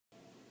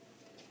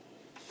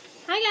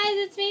Hi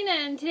guys, it's Mina,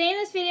 and today in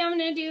this video I'm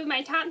going to do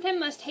my top 10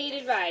 most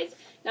hated rides.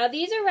 Now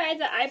these are rides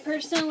that I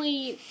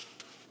personally,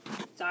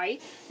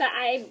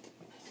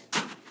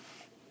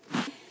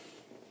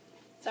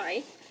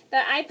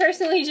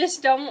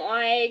 just don't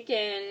like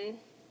and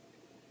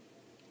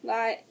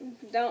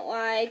don't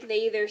like.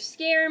 They either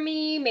scare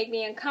me, make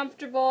me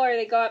uncomfortable, or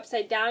they go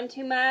upside down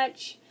too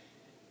much.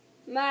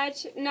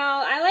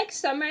 No, I like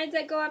some rides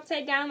that go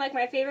upside down. Like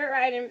my favorite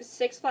ride in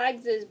Six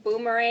Flags is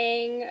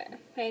Boomerang. I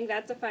think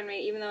that's a fun ride,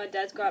 even though it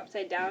does go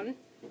upside down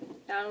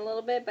a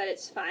little bit, but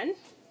it's fun.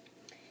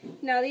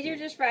 Now these are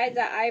just rides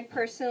that I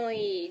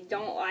personally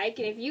don't like,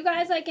 and if you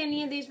guys like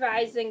any of these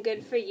rides, then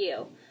good for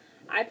you.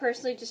 I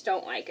personally just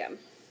don't like them.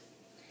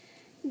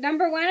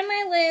 Number 1 on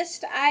my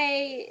list,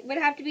 I would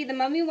have to be the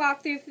Mummy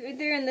Walkthrough,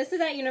 and this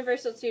is at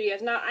Universal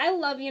Studios. Now, I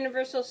love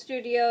Universal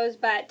Studios,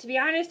 but to be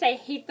honest, I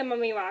hate the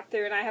Mummy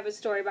Walkthrough, and I have a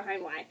story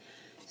behind why.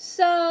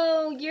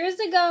 So,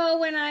 years ago,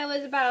 when I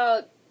was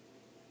about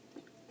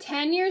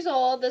 10 years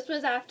old, this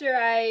was after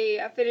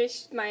I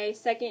finished my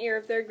second year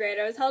of 3rd grade.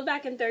 I was held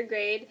back in 3rd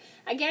grade.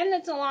 Again,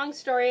 it's a long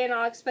story, and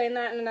I'll explain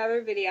that in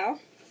another video.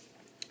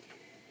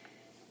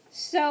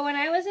 So, when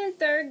I was in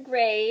 3rd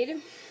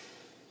grade,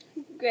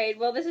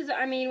 well,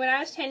 when I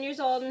was 10 years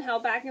old and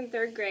held back in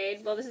 3rd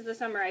grade, well, this is the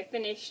summer I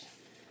finished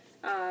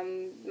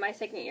my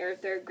second year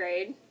of 3rd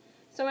grade.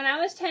 So when I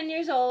was 10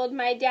 years old,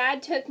 my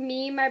dad took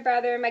me, my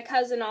brother, and my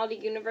cousin all to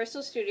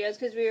Universal Studios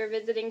because we were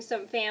visiting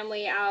some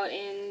family out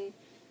in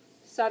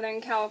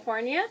Southern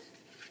California.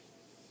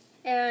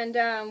 And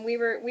we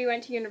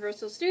went to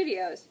Universal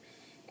Studios.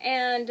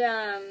 And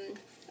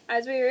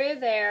as we were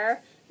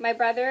there, my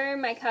brother,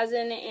 my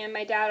cousin, and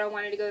my dad all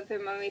wanted to go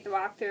through Mummy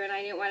Walkthrough, and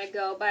I didn't want to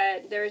go,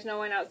 but there was no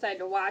one outside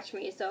to watch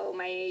me, so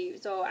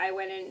I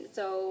went in.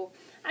 So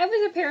I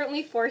was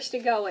apparently forced to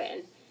go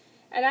in.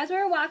 And as we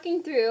were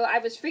walking through, I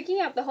was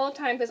freaking out the whole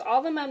time because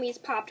all the mummies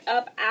popped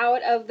up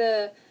out of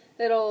the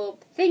little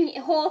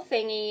hole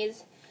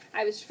thingies.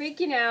 I was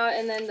freaking out,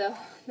 and then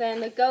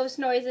the ghost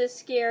noises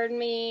scared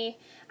me.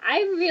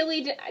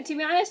 To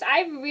be honest,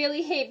 I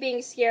really hate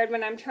being scared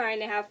when I'm trying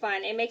to have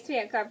fun. It makes me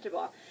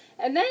uncomfortable.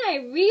 And then I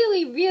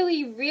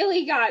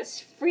really got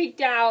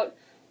freaked out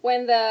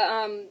when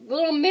the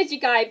little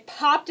midget guy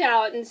popped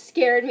out and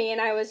scared me,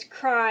 and I was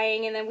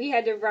crying, and then we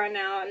had to run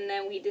out, and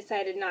then we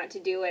decided not to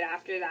do it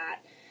after that.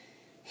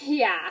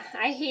 Yeah,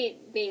 I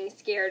hate being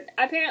scared.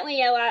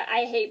 Apparently,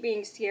 I hate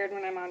being scared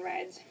when I'm on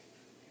rides.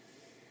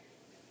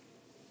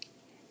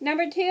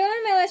 Number 2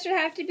 on my list would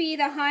have to be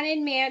the Haunted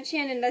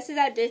Mansion, and this is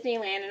at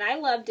Disneyland, and I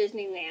love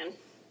Disneyland.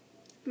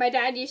 My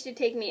dad used to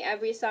take me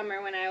every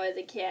summer when I was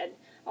a kid,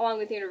 along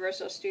with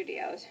Universal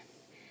Studios.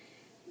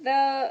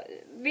 The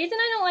reason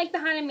I don't like the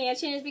Haunted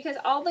Mansion is because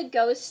all the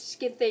ghost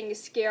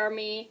things scare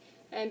me,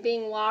 and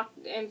being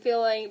locked and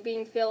feel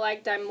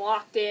like I'm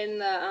locked in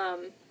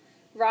the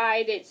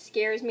ride. It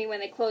scares me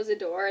when they close the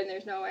door and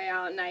there's no way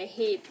out, and I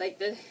hate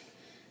the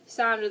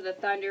sound of the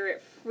thunder.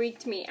 It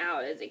freaked me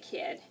out as a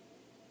kid.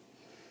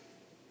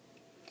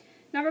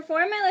 Number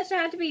 4 on my list would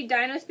have to be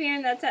Dinosphere,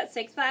 and that's at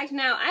Six Flags.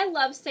 Now, I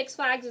love Six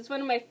Flags. It's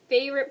one of my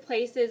favorite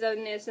places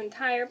on this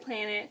entire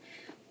planet.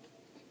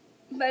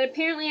 But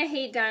apparently I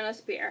hate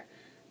Dinosphere.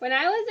 When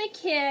I was a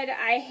kid,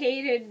 I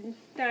hated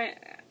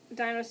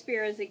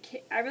Dinosphere as a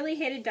kid. I really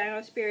hated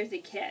Dinosphere as a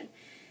kid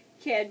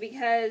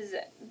because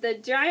the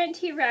giant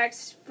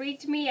T-Rex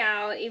freaked me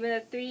out, even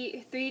the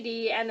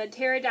 3D and the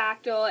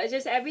pterodactyl. It's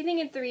just everything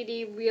in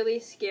 3D really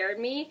scared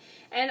me.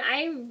 And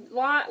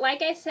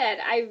like I said,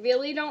 I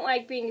really don't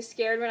like being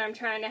scared when I'm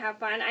trying to have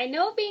fun. I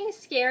know being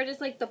scared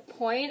is like the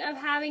point of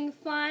having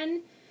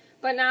fun,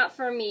 but not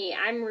for me.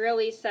 I'm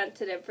really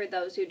sensitive, for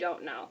those who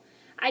don't know.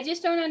 I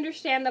just don't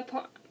understand the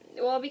point.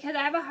 Well, because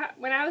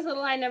when I was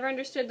little, I never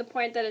understood the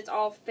point that it's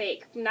all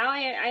fake. Now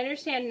I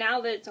understand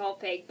now that it's all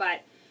fake,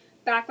 but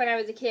back when I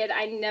was a kid,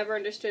 I never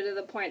understood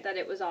the point that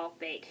it was all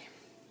fake.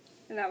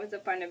 And that was the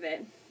fun of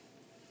it.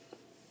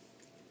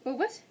 Oh,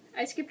 what?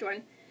 I skipped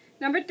one.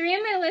 Number 3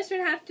 on my list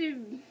would have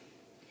to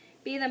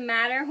be the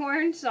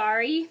Matterhorn.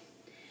 Sorry.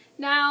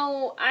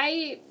 Now,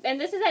 and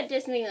this is at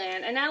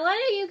Disneyland, and a lot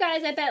of you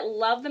guys, I bet,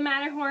 love the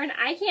Matterhorn.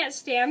 I can't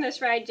stand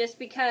this ride just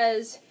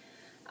because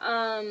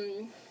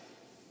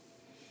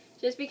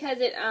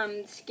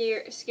it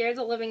scares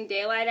the living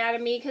daylight out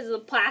of me because of the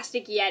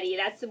plastic Yeti.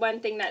 That's the one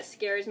thing that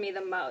scares me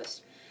the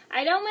most.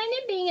 I don't mind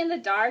it being in the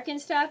dark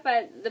and stuff,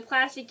 but the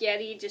plastic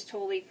Yeti just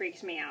totally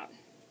freaks me out.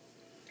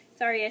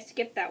 Sorry, I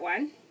skipped that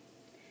one.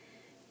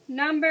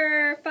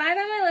 Number 5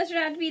 on my list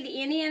would have to be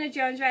the Indiana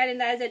Jones ride, and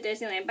that is at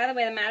Disneyland. By the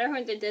way, the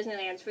Matterhorn's at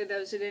Disneyland, for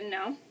those who didn't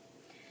know.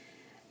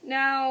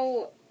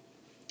 Now,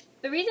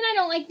 the reason I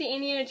don't like the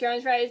Indiana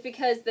Jones ride is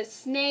because the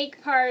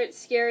snake part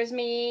scares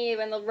me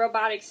when the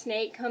robotic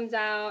snake comes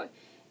out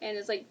and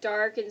it's like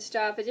dark and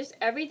stuff. It's just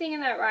everything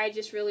in that ride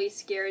just really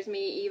scares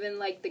me, even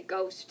like the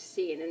ghost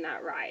scene in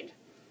that ride.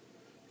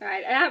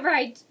 Alright, that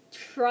ride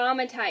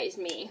traumatized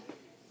me.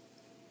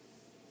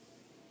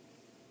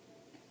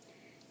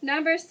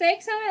 Number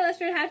 6 on my list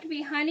would have to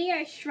be Honey,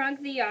 I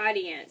Shrunk the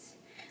Audience.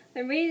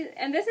 And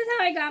this is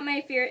how I got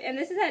my fear, and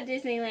this is at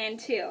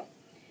Disneyland too.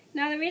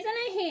 Now, the reason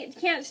I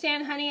can't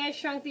stand Honey, I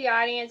Shrunk the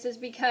Audience is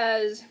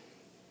because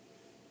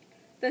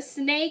the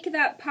snake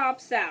that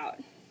pops out,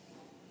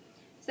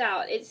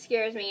 it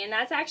scares me. And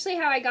that's actually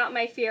how I got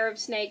my fear of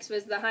snakes,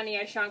 was the Honey,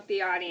 I Shrunk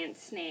the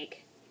Audience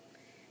snake.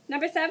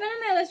 Number 7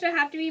 on my list would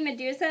have to be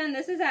Medusa, and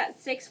this is at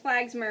Six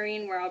Flags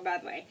Marine World, by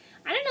the way.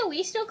 I don't know,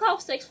 we still call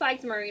Six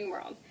Flags Marine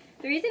World.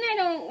 The reason I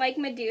don't like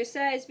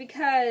Medusa is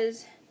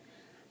because,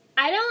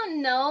 I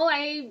don't know,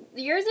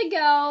 years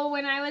ago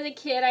when I was a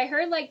kid, I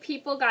heard like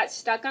people got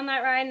stuck on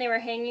that ride and they were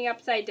hanging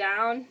upside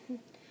down.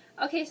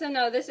 Okay, so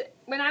no,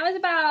 when I was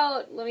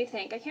about, let me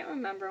think, I can't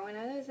remember, when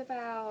I was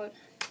about...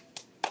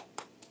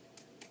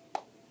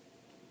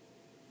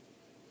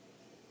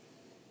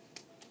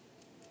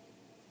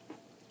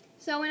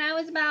 So when I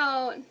was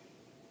about,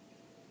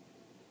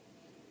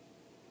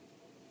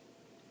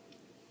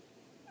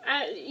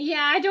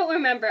 yeah, I don't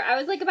remember. I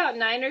was like about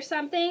 9 or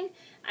something.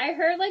 I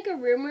heard like a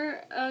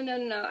rumor. Oh,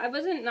 no, I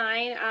wasn't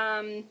 9.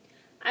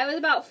 I was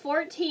about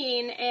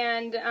 14,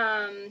 and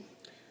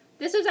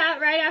this was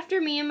right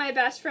after me and my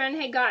best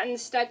friend had gotten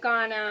stuck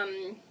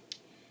on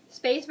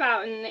Space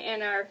Mountain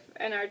in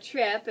our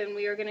trip, and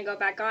we were gonna go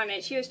back on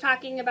it. She was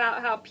talking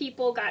about how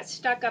people got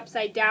stuck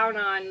upside down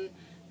on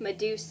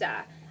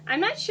Medusa. I'm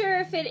not sure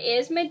if it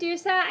is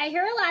Medusa. I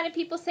hear a lot of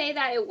people say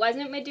that it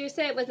wasn't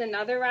Medusa, it was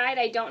another ride.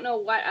 I don't know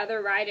what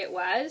other ride it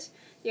was.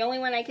 The only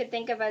one I could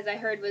think of as I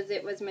heard was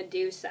it was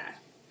Medusa.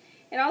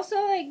 And also,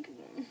 like,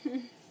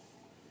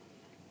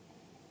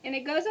 and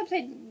it goes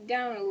upside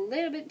down a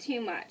little bit too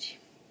much.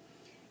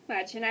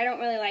 And I don't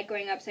really like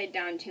going upside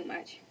down too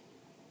much.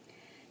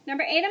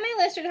 Number 8 on my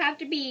list would have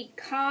to be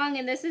Kong,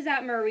 and this is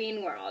at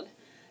Marine World.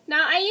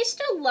 Now, I used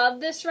to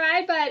love this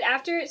ride, but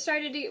after it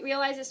started to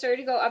realize it started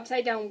to go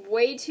upside down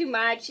way too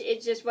much,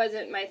 it just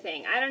wasn't my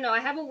thing. I don't know, I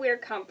have a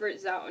weird comfort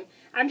zone.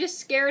 I'm just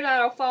scared that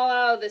I'll fall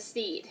out of the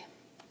seat.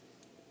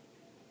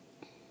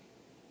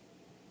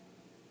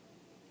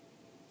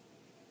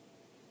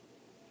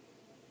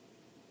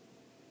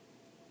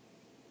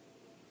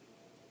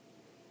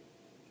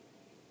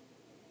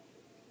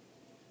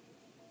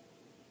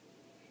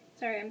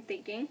 Sorry, I'm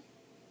thinking.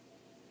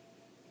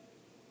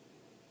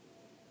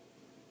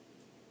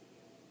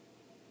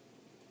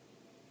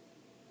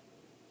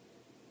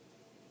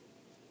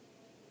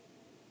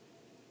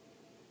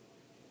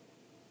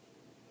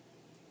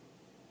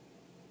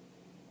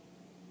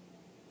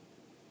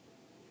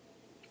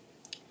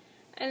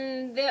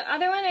 And the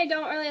other one I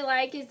don't really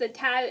like is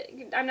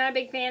I'm not a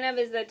big fan of,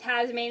 is the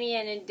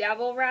Tasmanian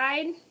Devil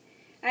ride.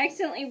 I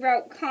accidentally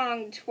wrote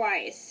Kong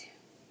twice.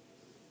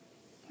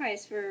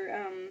 For,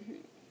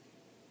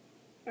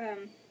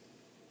 okay,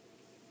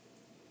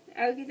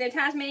 the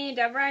Tasmanian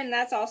Devil ride, and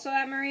that's also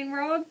at Marine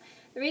World.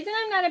 The reason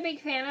I'm not a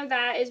big fan of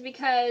that is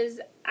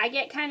because I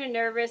get kind of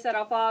nervous that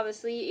I'll fall out of the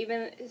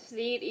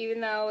seat,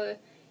 even though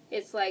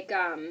it's like,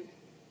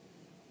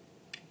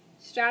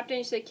 strapped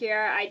and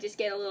secure. I just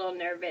get a little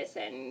nervous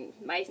and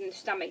my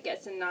stomach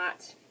gets in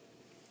knots.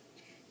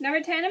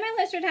 Number 10 on my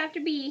list would have to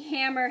be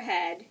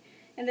Hammerhead,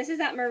 and this is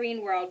at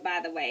Marine World, by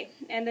the way.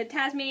 And the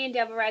Tasmanian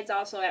Devil ride's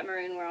also at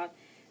Marine World.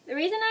 The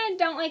reason I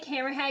don't like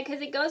Hammerhead,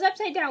 because it goes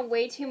upside down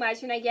way too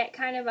much and I get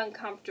kind of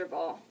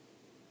uncomfortable.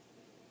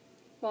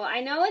 Well,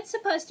 I know it's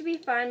supposed to be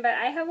fun, but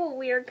I have a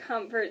weird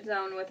comfort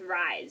zone with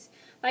rides.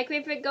 Like,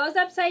 if it goes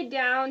upside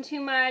down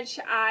too much,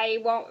 I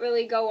won't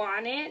really go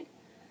on it.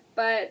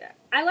 But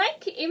I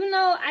like, even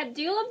though I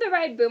do love the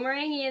ride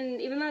Boomerang,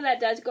 and even though that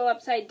does go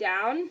upside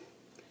down,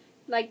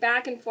 like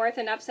back and forth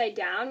and upside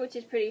down, which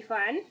is pretty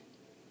fun.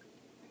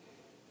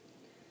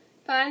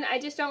 I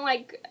just don't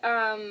like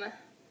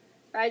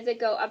rides that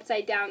go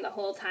upside down the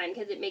whole time,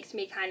 because it makes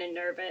me kind of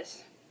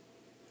nervous.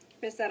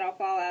 Just that I'll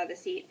fall out of the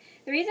seat.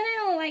 The reason I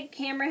don't like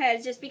Hammerhead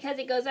is just because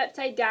it goes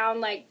upside down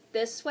like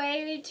this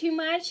way too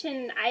much,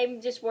 and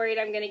I'm just worried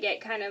I'm going to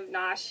get kind of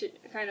nauseous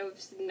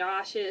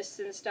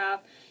and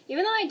stuff.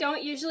 Even though I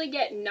don't usually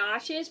get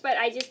nauseous, but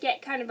I just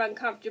get kind of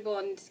uncomfortable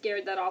and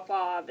scared that I'll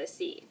fall out of the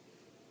seat.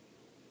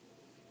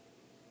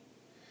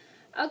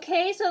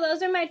 Okay, so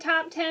those are my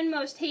top 10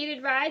 most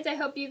hated rides. I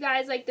hope you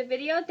guys liked the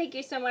video. Thank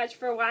you so much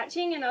for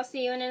watching, and I'll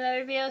see you in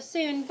another video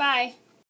soon. Bye.